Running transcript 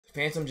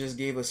Phantom just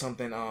gave us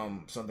something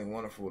something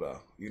wonderful though.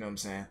 You know what I'm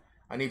saying?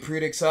 I need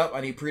predicts up.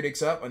 I need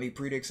predicts up. I need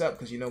predicts up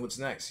because you know what's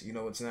next. You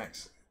know what's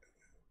next.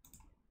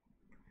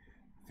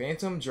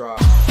 Phantom drop.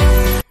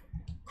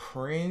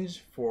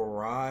 Cringe for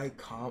Ride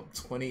Comp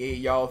 28.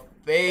 Y'all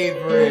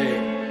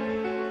favorite.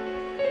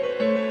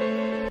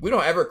 We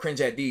don't ever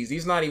cringe at these.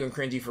 These not even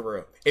cringy for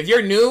real. If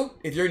you're new,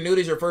 this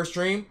is your first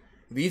stream,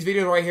 these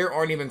videos right here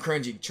aren't even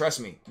cringy.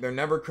 Trust me. They're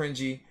never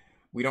cringy.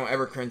 We don't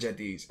ever cringe at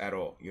these at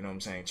all. You know what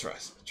I'm saying?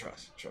 Trust.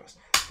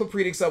 Put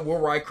predicts up. Will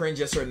Ride cringe,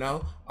 yes or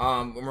no?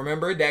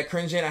 Remember that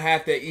cringing, I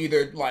have to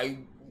either like,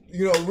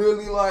 you know,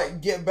 really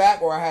like get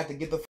back, or I have to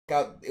get the fuck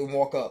out and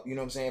walk up. You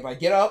know what I'm saying? If I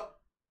get up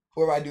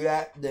or if I do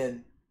that,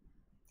 then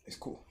it's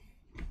cool.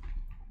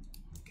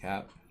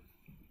 Cap.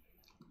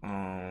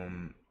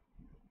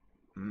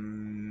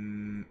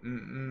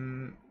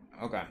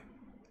 Okay.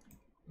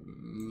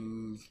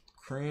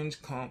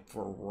 Cringe comp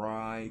for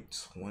Ride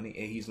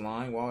 28. He's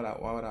lying. Why would I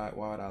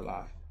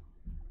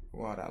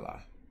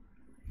lie?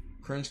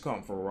 Cringe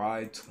comp for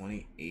Ride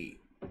 28.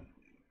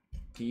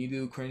 Can you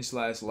do cringe /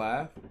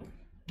 laugh?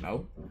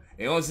 No.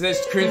 It only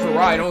says cringe for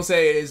Ride. Don't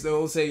say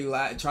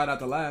try not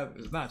to laugh.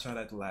 It's not try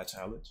not to laugh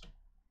challenge.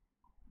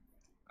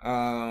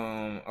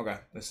 Okay,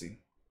 let's see.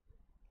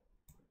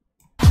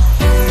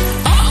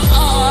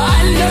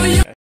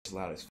 That's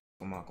loud as fuck.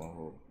 I'm not gonna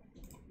hold.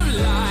 What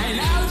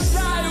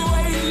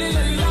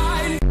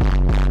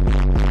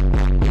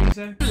did you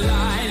say?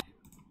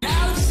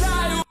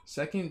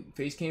 Second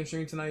face cam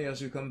stream tonight. Y'all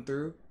should come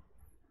through.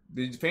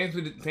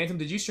 Phantom,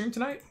 did you stream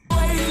tonight?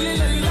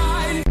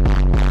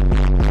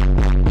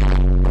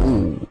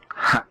 Ooh.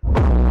 Ha.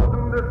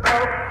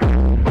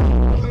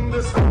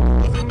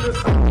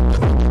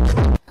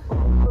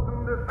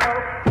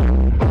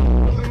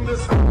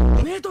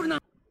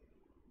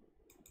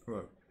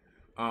 Look,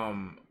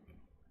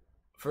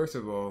 first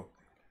of all,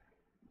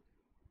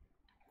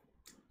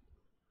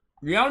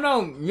 y'all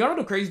know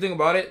the crazy thing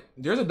about it?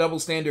 There's a double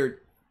standard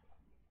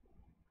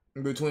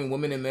between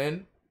women and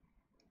men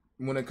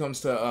when it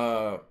comes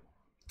to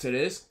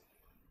this.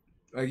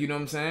 Like, you know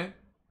what I'm saying?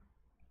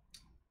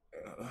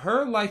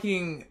 Her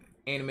liking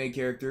anime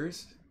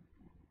characters,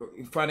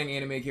 finding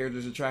anime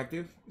characters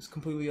attractive, is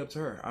completely up to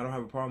her. I don't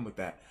have a problem with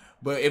that.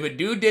 But if a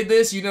dude did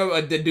this, you know,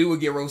 the dude would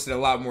get roasted a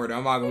lot more.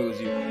 I'm not gonna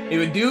lose you.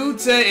 If a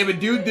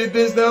dude did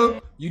this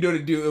though, you know the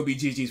dude, it'll be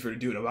GG's for the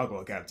dude. I'm not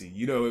gonna cap to you.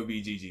 You know it'll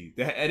be GG.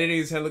 The editing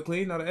is hella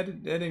clean. No, the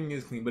editing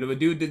is clean. But if a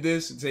dude did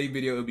this same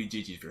video, it'll be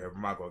GG's for him.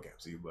 I'm not gonna cap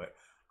to you. But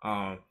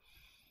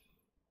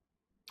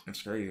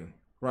it's crazy,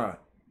 right?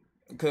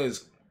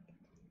 Because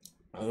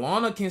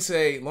Lana can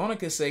say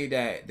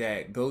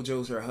that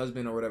Gojo's her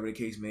husband or whatever the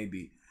case may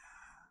be,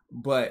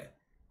 but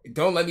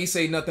don't let me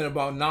say nothing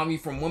about Nami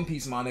from One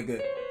Piece, my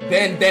nigga.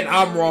 Then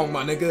I'm wrong,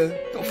 my nigga.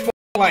 Don't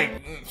like,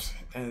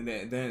 and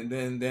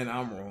then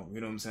I'm wrong. You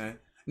know what I'm saying?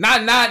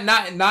 Not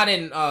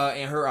in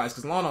her eyes,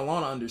 because Lana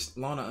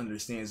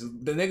understands.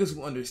 The niggas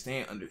who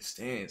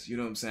understands. You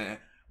know what I'm saying?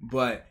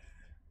 But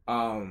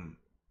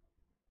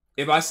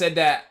if I said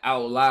that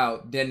out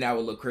loud, then that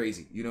would look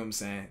crazy. You know what I'm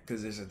saying?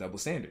 Because there's a double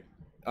standard.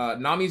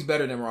 Nami's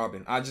better than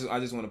Robin. I just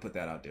want to put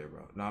that out there,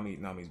 bro.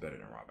 Nami's better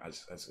than Robin. I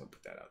just want to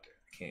put that out there.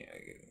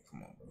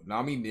 Come on, bro.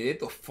 Nami did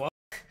the fuck?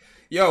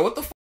 Yo, what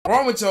the fuck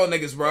wrong with y'all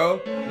niggas,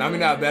 bro? Nami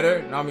not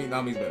better? Nami's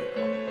better.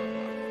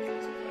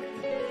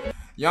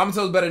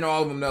 Yamato's better than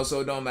all of them though,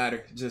 so it don't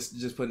matter.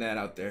 Just putting that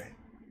out there.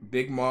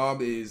 Big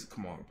Mob is,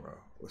 come on, bro.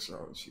 What's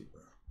wrong with you,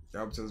 bro?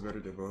 Yamato's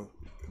better than both.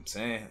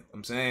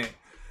 I'm saying.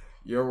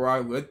 You're right.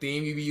 What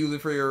theme you be using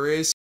for your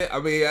wrist? I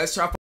mean, let's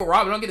try for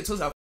Robin. Don't get it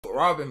twisted. I fuck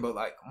Robin, but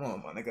like, come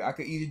on, my nigga. I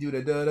could easily do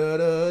the da da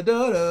da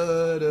da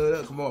da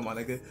da. Come on, my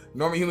nigga.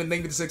 Normal human. Thank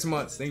you for the 6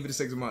 months.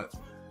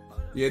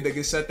 Yeah,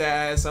 nigga, shut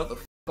that ass up. The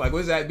like, what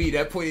does that be?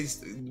 That point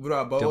is what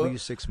about Boa?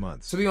 W6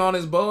 months. To be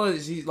honest, Boa,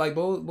 she's like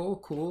Boa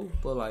cool,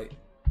 but like,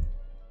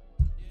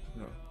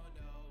 no.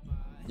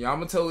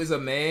 Yamato is a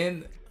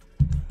man.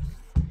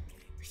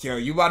 Yo,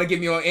 you about to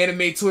get me on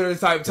anime Twitter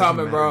type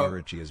timing, bro.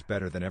 Richie is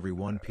better than every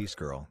One Piece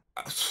girl.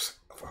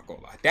 Fuck,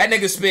 gonna lie. That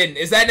nigga spitting.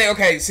 Is that nigga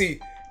okay? See,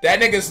 that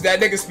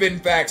nigga spitting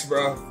facts,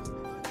 bro.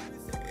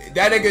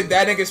 That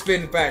nigga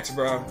spitting facts,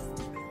 bro.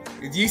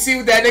 Do you see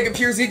what that nigga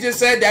Piercy just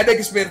said? That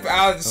nigga spitting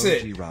facts.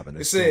 That's it. Robin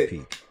That's it.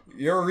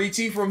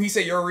 Yororichi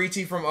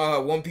from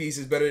One Piece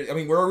is better. I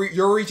mean,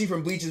 Yororichi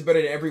from Bleach is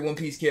better than every One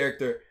Piece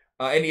character.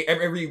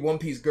 Every One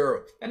Piece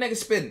girl. That nigga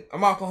spitting.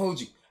 I'm not gonna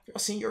hold you. Y'all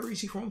seen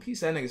Yororichi from One Piece?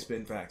 That nigga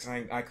spitting facts.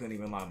 I couldn't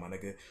even lie, my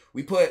nigga.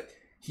 We put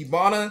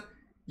Hibana,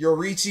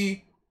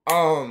 Yororichi,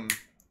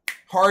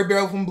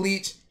 Hardbell from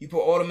Bleach. You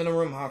put all them in the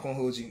room. I'm not gonna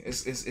hold you.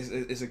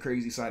 It's a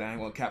crazy sight. I ain't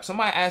gonna cap.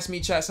 Somebody asked me,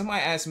 chat.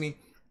 Somebody asked me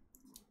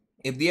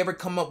if they ever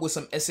come up with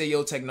some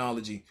SAO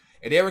technology.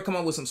 If they ever come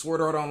up with some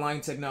Sword Art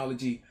Online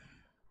technology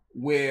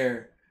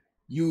where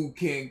you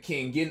can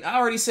get. I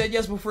already said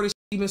yes before this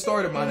even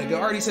started, my nigga.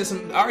 I already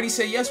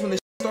said yes when this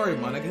started,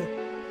 my nigga.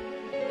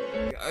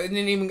 I didn't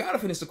even gotta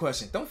finish the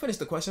question. Don't finish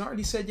the question. I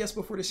already said yes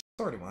before this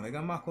started, my nigga.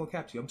 I'm not gonna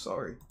cap you. I'm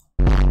sorry.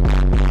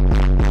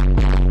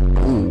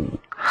 Ooh.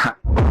 Ha.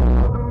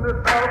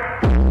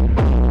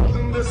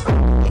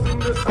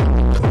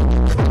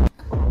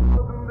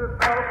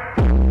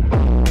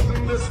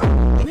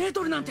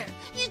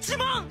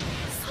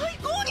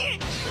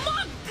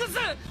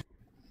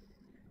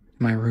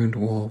 My ruined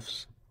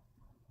wolves,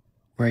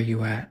 where are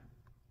you at?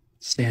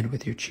 Stand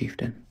with your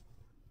chieftain.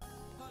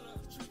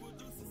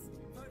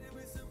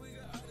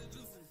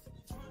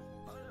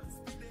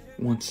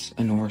 Once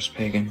a Norse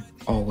pagan,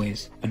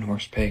 always a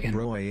Norse pagan.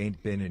 Bro, I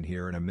ain't been in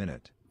here in a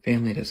minute.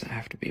 Family doesn't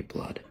have to be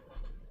blood.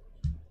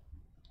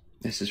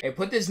 This is. Hey,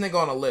 put this nigga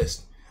on a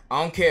list.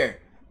 I don't care.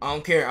 I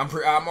don't care.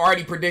 I'm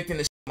already predicting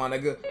this, my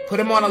nigga. Put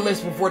him on a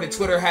list before the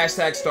Twitter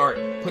hashtag start.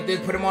 Put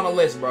him on a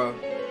list, bro.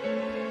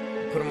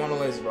 Put him on a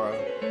list, bro.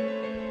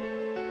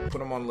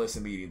 Put him on a list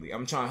immediately.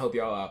 I'm trying to help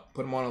y'all out.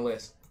 Put him on a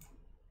list.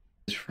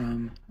 Is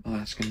from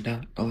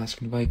Alaskan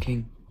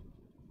Viking.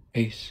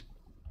 Peace.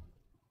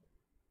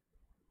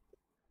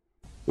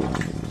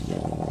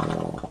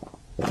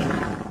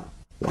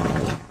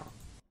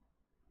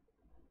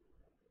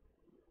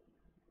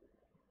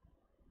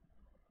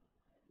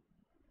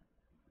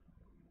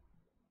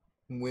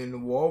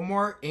 When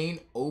Walmart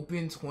ain't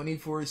open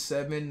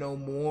 24/7 no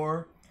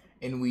more,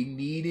 and we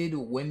needed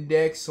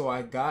Windex, so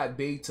I got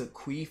Bae to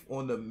queef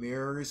on the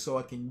mirror so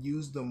I can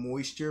use the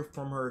moisture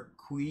from her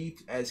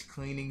queef as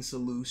cleaning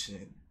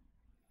solution.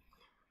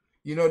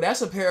 You know,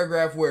 that's a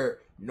paragraph where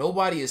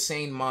nobody is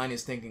sane mind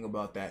is thinking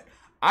about that.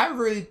 I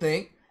really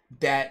think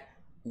that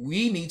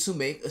we need to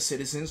make a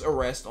citizen's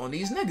arrest on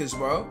these niggas,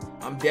 bro.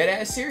 I'm dead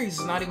ass serious.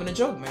 It's not even a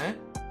joke, man.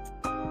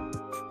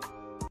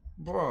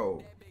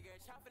 Bro,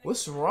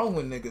 what's wrong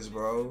with niggas,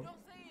 bro?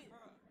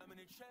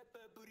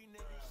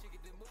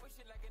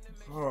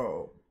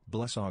 Bro.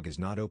 Blessog is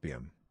not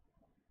opium.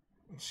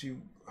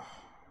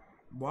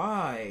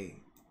 Why?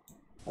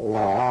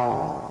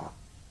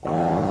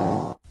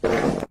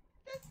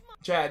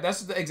 Chad,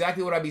 that's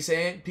exactly what I be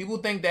saying. People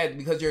think that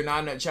because you're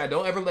not in a Chad,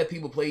 don't ever let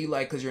people play you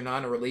like because you're not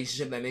in a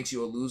relationship that makes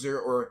you a loser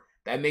or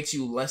that makes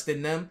you less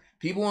than them.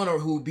 People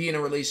who be in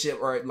a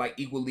relationship are like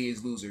equally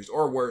as losers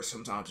or worse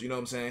sometimes. You know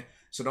what I'm saying?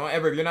 So don't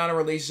ever, if you're not in a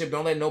relationship,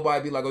 don't let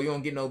nobody be like, oh, you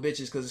don't get no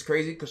bitches because it's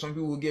crazy. Because some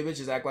people who get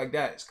bitches act like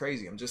that. It's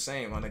crazy. I'm just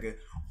saying, my nigga.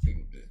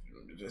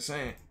 Just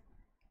saying.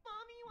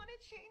 Mommy, you want to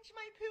change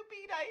my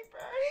poopy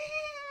diaper?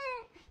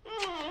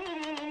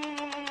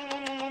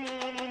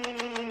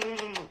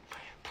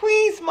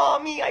 Please,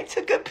 Mommy, I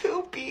took a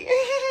poopy.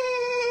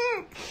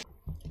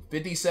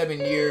 57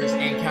 years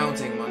and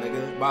counting, my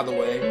nigga. By the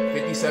way,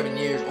 57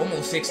 years,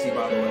 almost 60,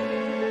 by the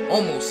way.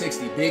 Almost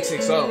 60, big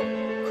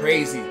 6-0.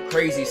 Crazy,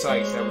 crazy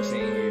sights that we're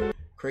seeing here.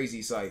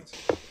 Crazy sights.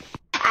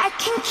 I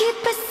can keep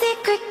a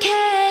secret,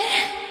 kid.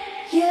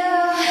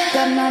 Yeah.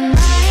 Got my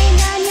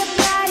mind on your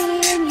body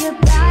and your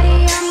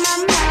body on my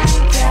mind.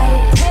 Got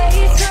a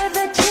taste for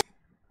the.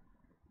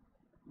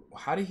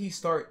 How did he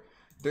start?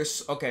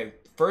 Okay,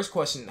 first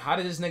question. How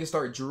did this nigga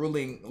start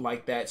drooling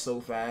like that so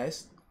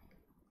fast?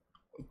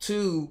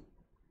 2,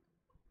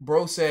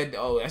 bro said,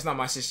 oh, that's not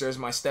my sister, it's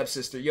my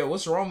stepsister. Yo,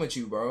 what's wrong with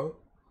you, bro?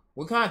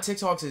 What kind of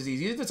TikToks is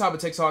these? These are the type of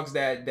TikToks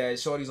that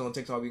shorties on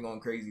TikTok be going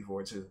crazy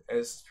for, too.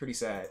 It's pretty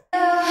sad.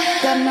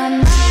 Got my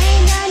mind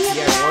on your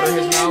Yeah, water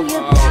his body mouth. and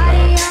your body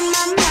on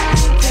my mind.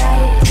 Got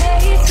a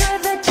taste for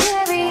the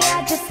cherry,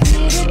 I just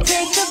need to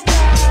take a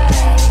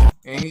bite.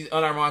 And he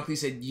unironically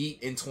said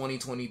yeet in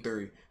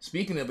 2023.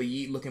 Speaking of a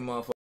yeet looking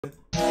motherfucker.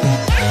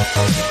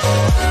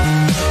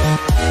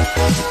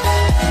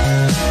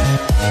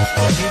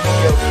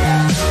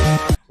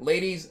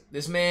 Ladies,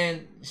 this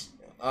man,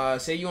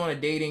 say you on a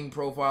dating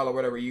profile or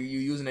whatever, you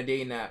using a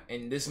dating app,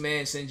 and this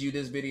man sends you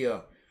this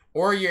video,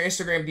 or your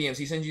Instagram DMs,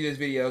 he sends you this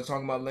video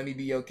talking about let me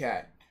be your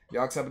cat.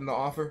 Y'all accepting the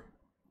offer?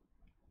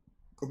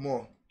 Come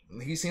on.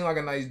 He seemed like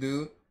a nice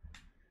dude.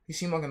 He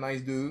seemed like a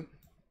nice dude.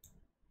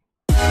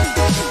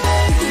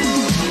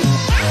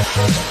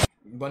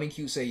 Bunny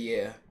Cute say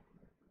yeah.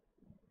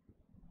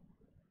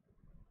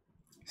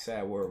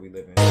 Sad world we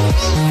live in.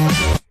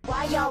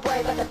 Why y'all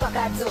worry about the fuck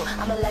I do?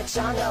 I'ma let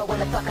y'all know when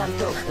the fuck I'm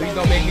through. Please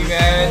don't make me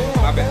mad.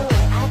 My bad.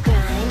 I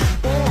grind,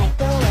 they like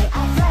the way I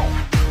flirt.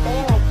 They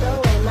like the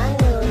way my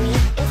noonie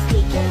is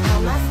peeking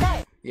on my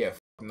skirt. Yeah,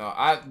 no,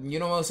 you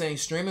know what I'm saying?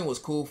 Streaming was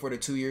cool for the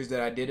 2 years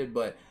that I did it,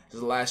 but this is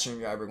the last stream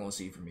you're ever gonna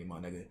see from me, my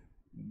nigga.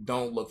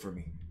 Don't look for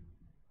me.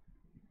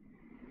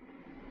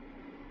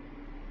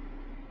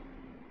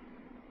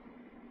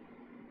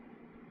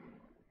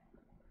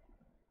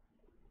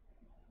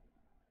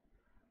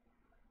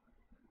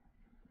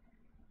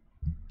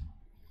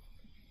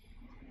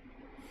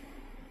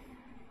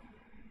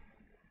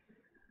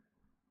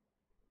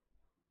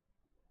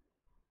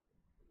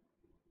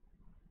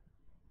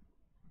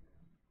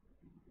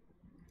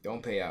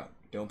 Don't pay out.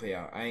 Don't pay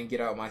out. I ain't get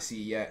out my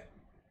seat yet.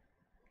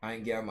 I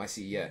ain't get out my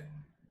seat yet.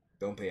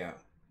 Don't pay out.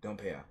 Don't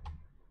pay out.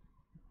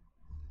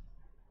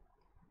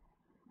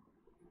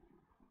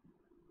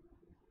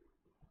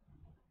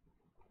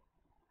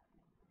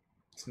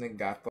 This nigga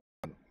got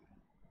fucking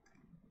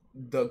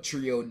Doug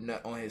Trio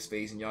nut on his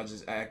face and y'all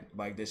just act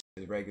like this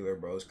shit is regular,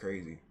 bro. It's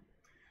crazy.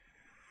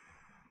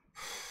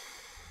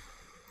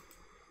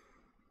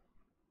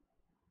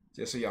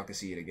 Just so y'all can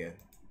see it again.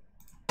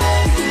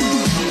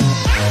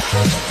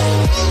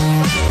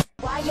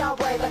 Why y'all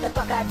worry about what the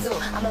fuck I do.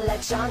 I'ma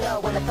let y'all know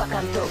when the fuck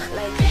I'm through.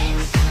 Like, they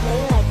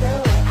like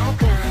the way I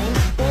grind,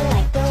 they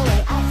like the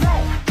way I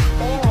flirt,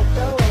 they like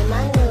the way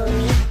my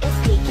noonie is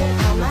peeking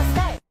on my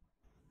skirt.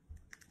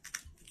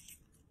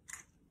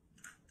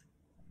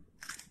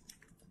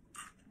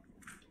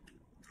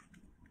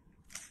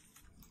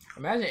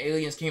 Imagine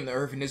aliens came to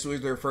Earth and this was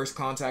their first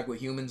contact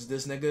with humans,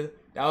 this nigga.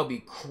 That would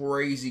be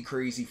crazy,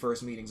 crazy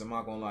first meetings. I'm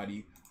not gonna lie to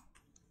you.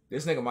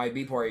 This nigga might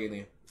be part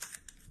alien.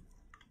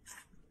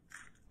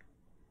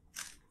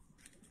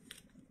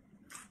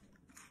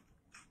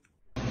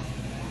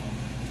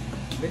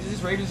 Bitch, is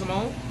this Raven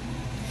Simone?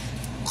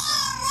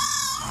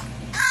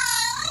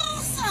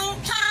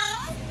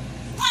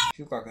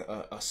 She looks like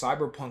a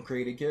cyberpunk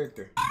created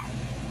character.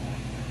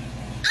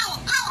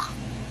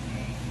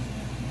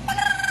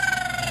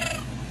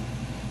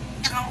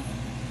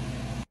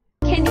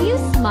 Can you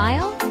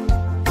smile?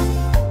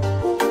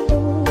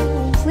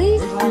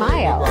 Please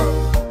smile.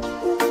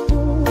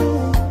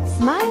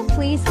 Smile,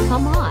 please,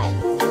 come on.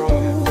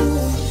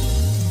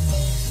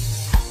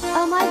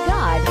 Oh my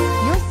god,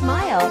 your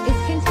smile is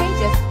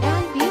contagious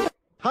and beautiful.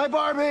 Hi,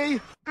 Barbie!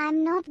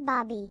 I'm not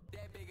Bobby.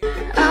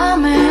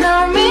 I'm an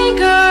army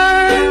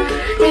girl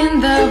in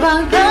the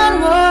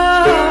Balkan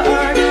war.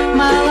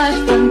 My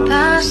life's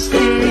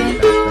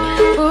fantastic,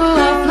 full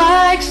of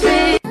likes.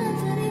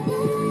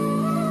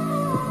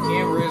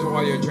 Can't riz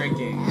while you're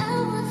drinking.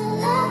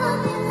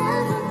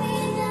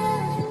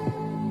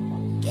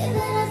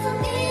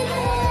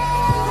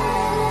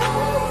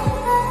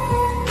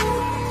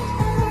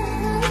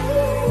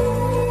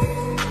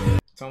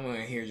 Someone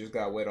in here just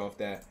got wet off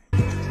that.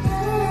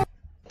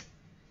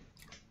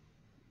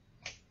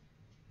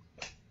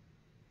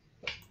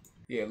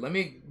 Yeah, let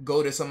me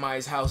go to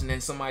somebody's house and then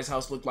somebody's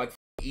house look like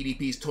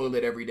EDP's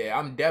toilet every day.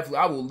 I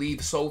will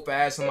leave so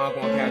fast I'm not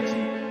gonna catch you.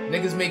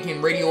 Niggas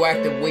making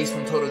radioactive waste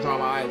from Total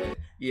Drama Island.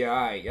 Yeah,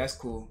 alright, that's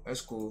cool.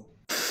 That's cool.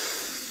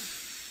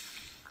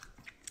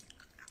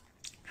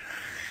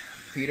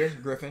 Peter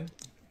Griffin.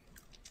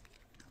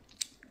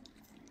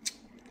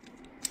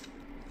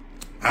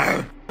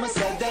 My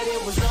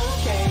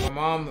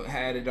mom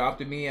had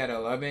adopted me at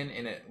 11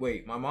 and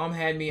my mom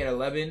had me at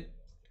 11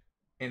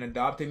 and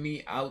adopted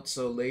me out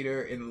so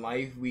later in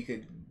life we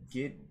could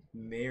get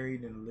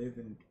married and live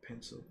in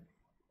Pennsylvania.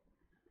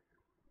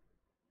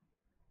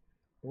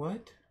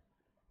 What?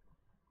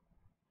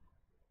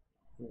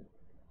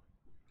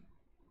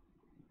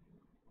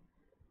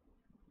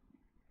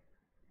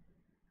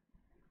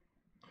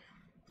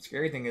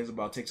 Scary thing is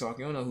about TikTok,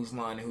 you don't know who's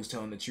lying and who's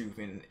telling the truth,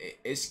 and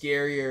it's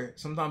scarier.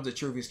 Sometimes the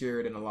truth is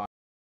scarier than a lie.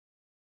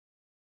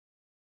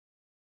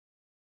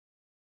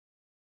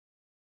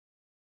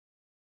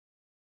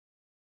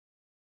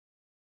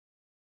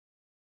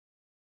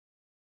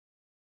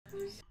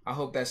 I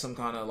hope that's some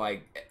kind of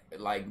like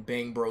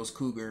Bang Bros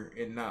cougar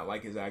and not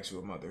like his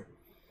actual mother.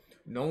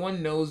 No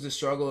one knows the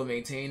struggle of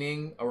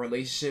maintaining a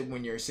relationship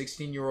when you're a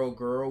 16-year-old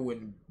girl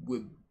with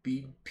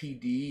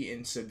BPD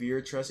and severe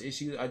trust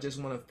issues. I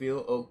just want to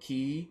feel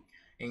okay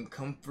and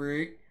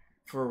comfort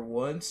for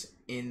once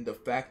in the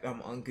fact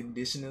I'm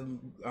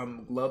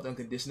loved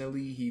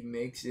unconditionally. He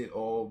makes it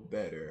all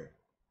better.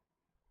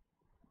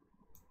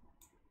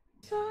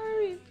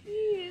 Sorry,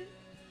 please.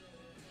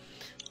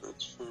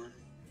 That's fine.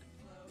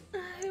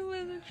 I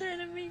wasn't trying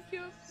to make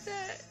you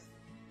upset.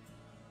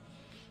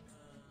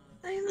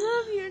 I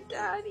love your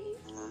daddy.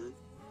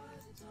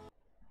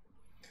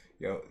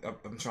 Yo,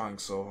 I'm trying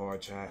so hard,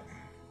 chat.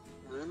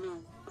 I know.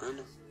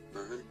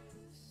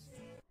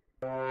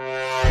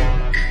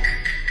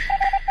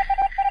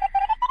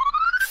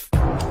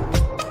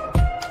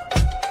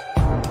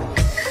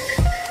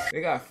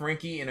 They got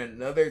Frankie in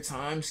another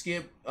time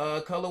skip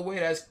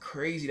colorway. That's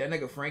crazy. That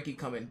nigga Frankie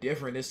coming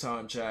different this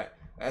time, chat.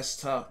 That's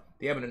tough.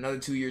 They having another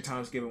 2-year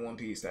time skip in One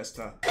Piece. That's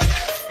tough.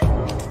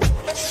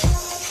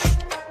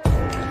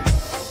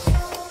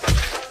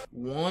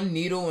 One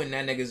needle and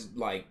that nigga's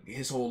like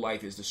his whole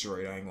life is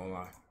destroyed. I ain't gonna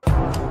lie.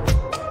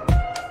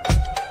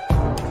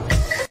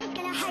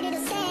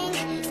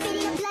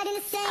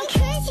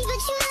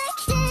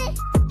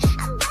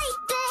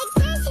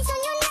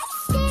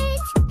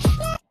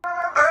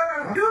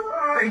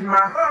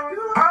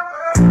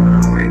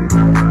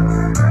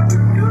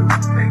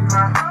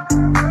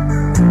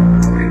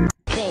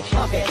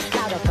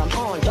 Come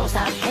on, don't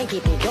stop and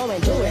keep it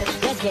going, do it.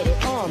 Let's get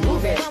it on,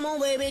 move it. Come on,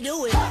 baby,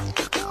 do it.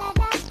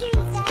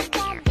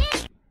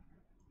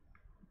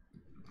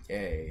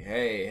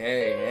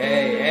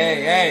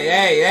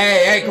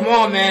 Hey, come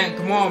on, man.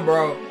 Come on,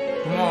 bro.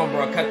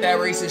 Cut that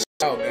racist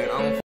shit out, man.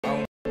 I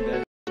don't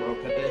that, bro.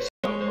 Cut that shit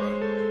out,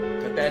 bro.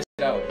 Cut that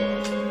shit out,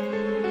 bro.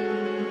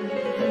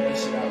 Cut that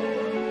shit out,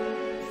 bro.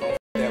 Don't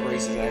that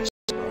racist ass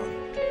shit, bro.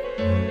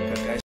 Cut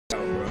that shit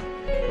out, bro.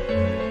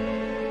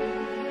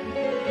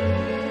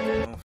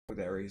 Don't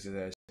that racist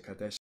ass shit. Cut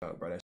that shit out,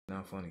 bro. That shit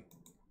not funny.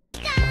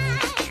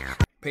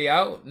 Pay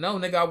out? No,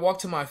 nigga, I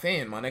walked to my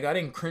fan, my nigga. I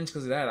didn't cringe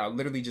because of that. I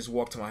literally just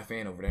walked to my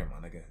fan over there,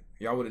 my nigga.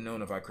 Y'all would have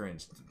known if I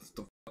cringed.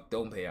 The fuck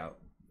don't pay out.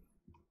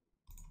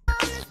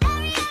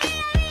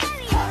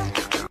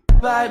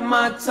 Bite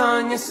my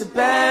tongue, it's a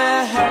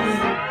bad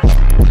habit.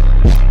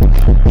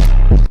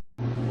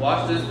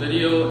 Watch this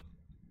video.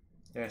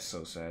 That's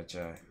so sad,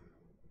 Chad.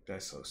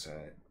 That's so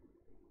sad.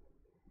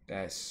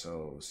 That's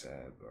so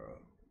sad, bro.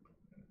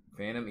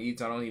 Phantom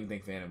eats. I don't even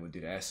think Phantom would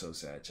do that. That's so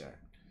sad, Chad.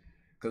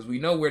 Because we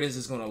know where this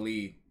is gonna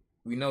lead.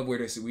 We know where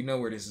this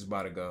is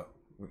about to go,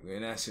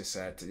 and that's just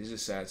sad. It's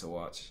just sad to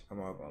watch. I'm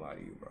not gonna lie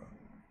to you, bro.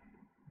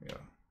 Yeah,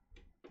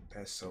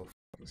 that's so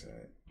fucking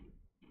sad.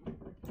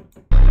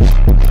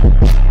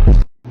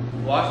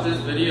 Watch this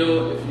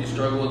video if you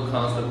struggle with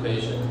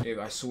constipation. If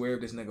I swear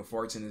if this nigga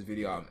farts in this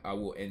video, I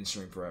will end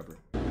stream forever.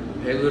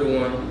 Hey little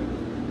one,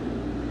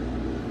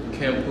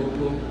 can't poo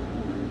poo.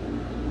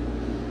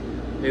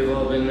 We've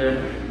all been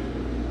there.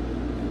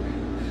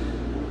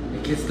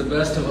 It gets the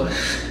best of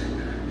us.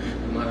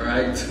 Am I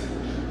right?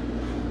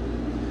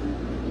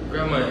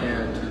 Grab my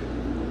hand.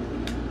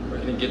 We're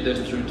gonna get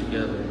this through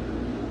together.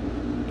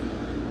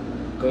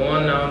 Go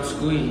on now and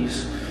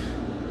squeeze.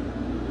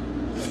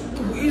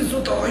 Squeeze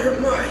with all your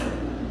might.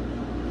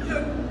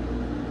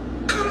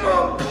 Come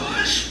on,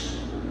 push.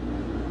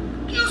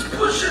 Just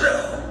push it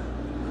out.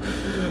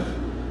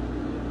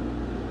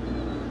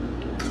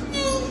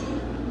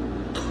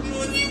 Come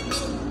on, you go.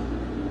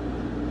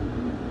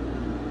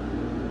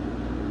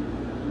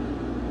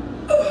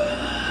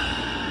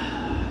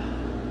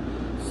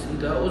 See,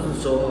 that wasn't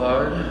so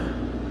hard.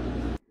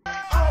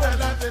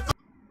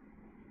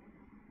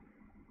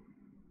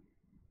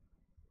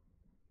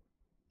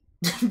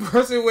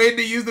 Person waiting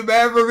to use the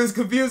bathroom is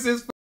confused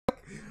as fuck.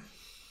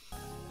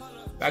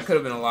 That could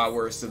have been a lot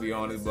worse, to be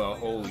honest, but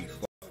holy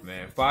fuck,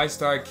 man.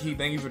 5-star key,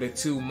 thank you for the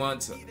 2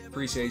 months.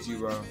 Appreciate you,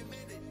 bro.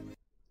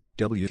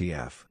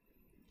 WTF.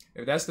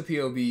 If that's the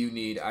POV you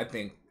need, I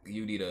think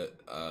you need a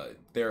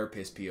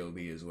therapist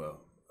POV as well.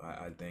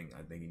 I think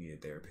you need a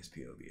therapist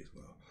POV as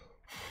well.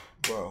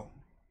 Bro,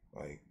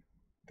 like,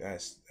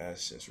 that's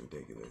just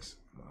ridiculous.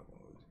 I'm not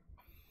gonna lose.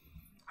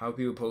 How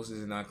people post this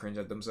and not cringe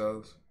at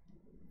themselves?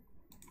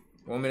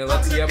 1 minute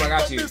left. Yep, I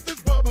got you.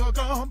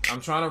 I'm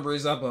trying to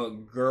raise up a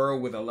girl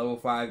with a level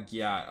 5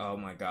 yacht. Oh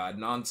my god.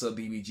 Nonsa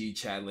BBG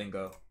chat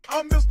lingo.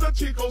 I'm Mr.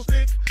 Chico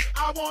Stick.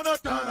 I wanna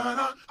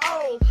dun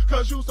oh,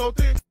 cause you so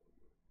thick.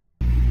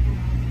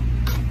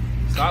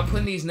 Stop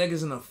putting these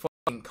niggas in the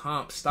fucking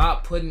comp.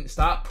 Stop putting these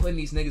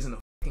niggas in the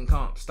fucking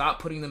comp. Stop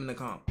putting them in the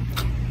comp.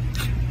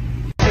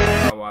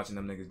 Stop watching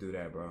them niggas do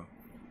that, bro.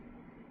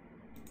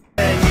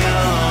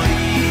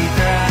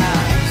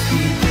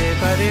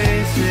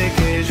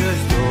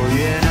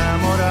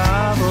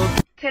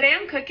 Today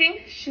I'm cooking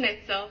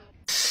schnitzel.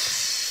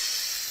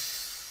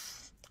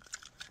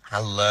 I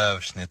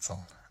love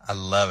schnitzel. I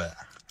love it.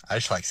 I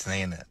just like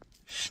saying it.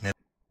 Schnitzel.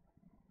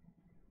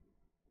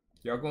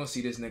 Y'all gonna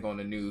see this nigga on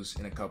the news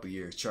in a couple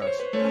years,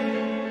 trust. And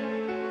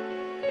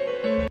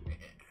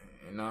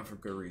not for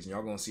good reason.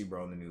 Y'all gonna see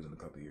bro on the news in a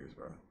couple years,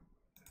 bro.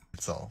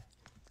 Schnitzel.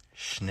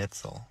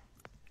 Schnitzel.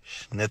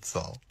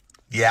 Schnitzel.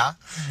 Yeah,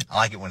 I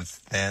like it when it's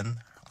thin.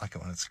 I like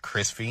it when it's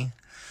crispy.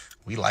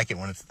 We like it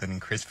when it's thin and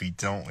crispy,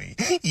 don't we?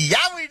 Yeah,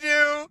 we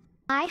do!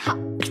 I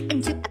hopped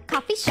into a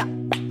coffee shop,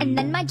 and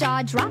then my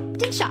jaw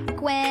dropped in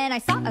shock when I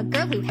saw a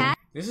girl who had...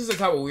 This is the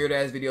type of weird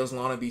ass videos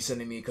Lana be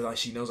sending me because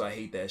she knows I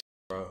hate that shit,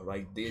 bro.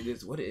 Like,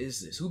 what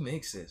is this? Who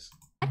makes this?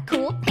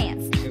 Cool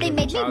pants. They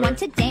made me want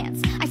to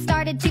dance. I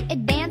started to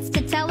advance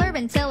to tell her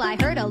until I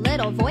heard a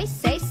little voice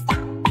say, "Stop,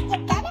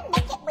 you're gonna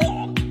make it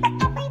weird for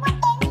everyone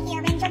in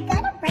here, and you're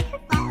gonna break her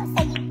flow,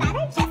 so you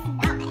better just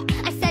not."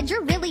 I said,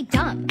 "You're really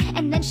dumb,"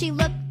 and then she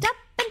looked up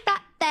and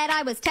thought that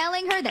I was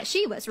telling her that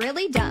she was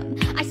really dumb.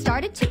 I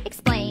started to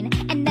explain,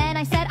 and then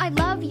I said, "I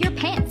love your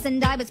pants,"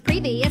 and I was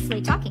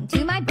previously talking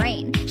to my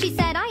brain. She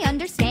said, "I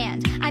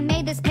understand. I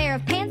made this pair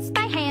of pants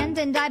by hand,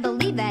 and I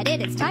believe that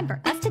it is time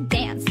for us to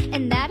dance,"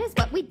 and that is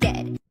what we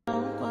did.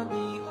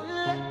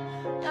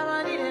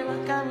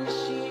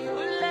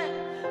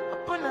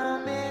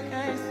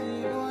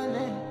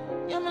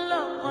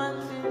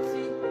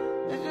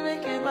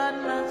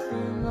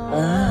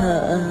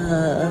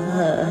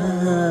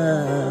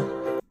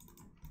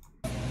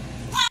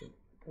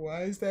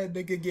 Why is that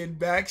nigga getting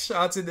back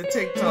shots in the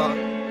TikTok?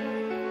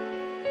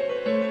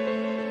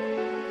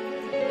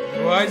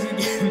 Why is he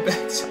getting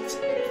back shots?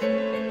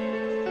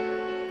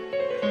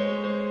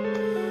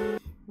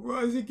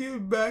 Why is he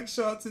getting back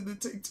shots in the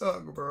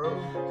TikTok, bro?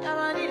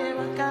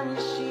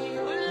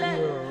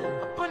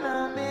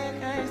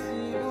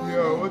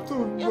 Yo, what the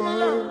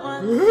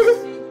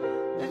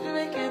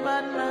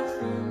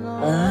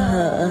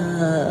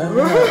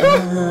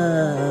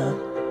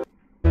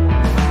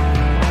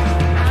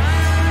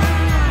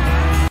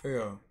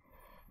Yeah.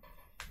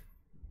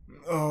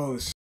 Oh,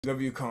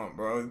 W comp,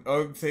 bro.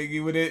 Oh, Tangy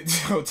with it.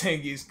 Oh,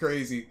 Tangy is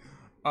crazy.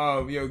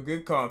 Yo,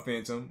 good comp,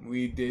 Phantom.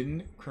 We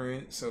didn't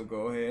cringe, so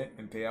go ahead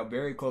and pay out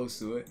very close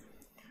to it.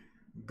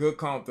 Good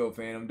comp though,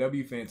 Phantom.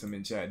 W Phantom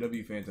in chat.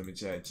 W Phantom in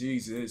chat.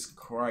 Jesus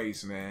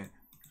Christ, man.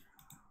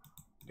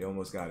 They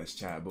almost got us,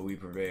 chat, but we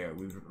prevailed.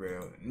 We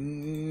prevailed.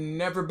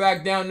 Never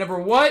back down. Never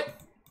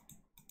what?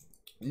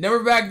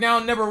 Never back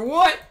down. Never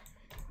what?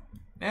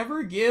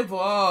 Never give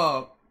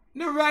up.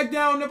 Never back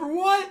down. Never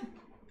what?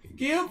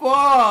 Give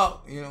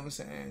up. You know what I'm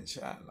saying?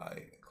 Chat,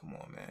 like, come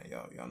on, man.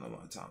 Y'all know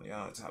my time.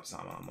 Y'all know the top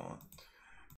time I'm on.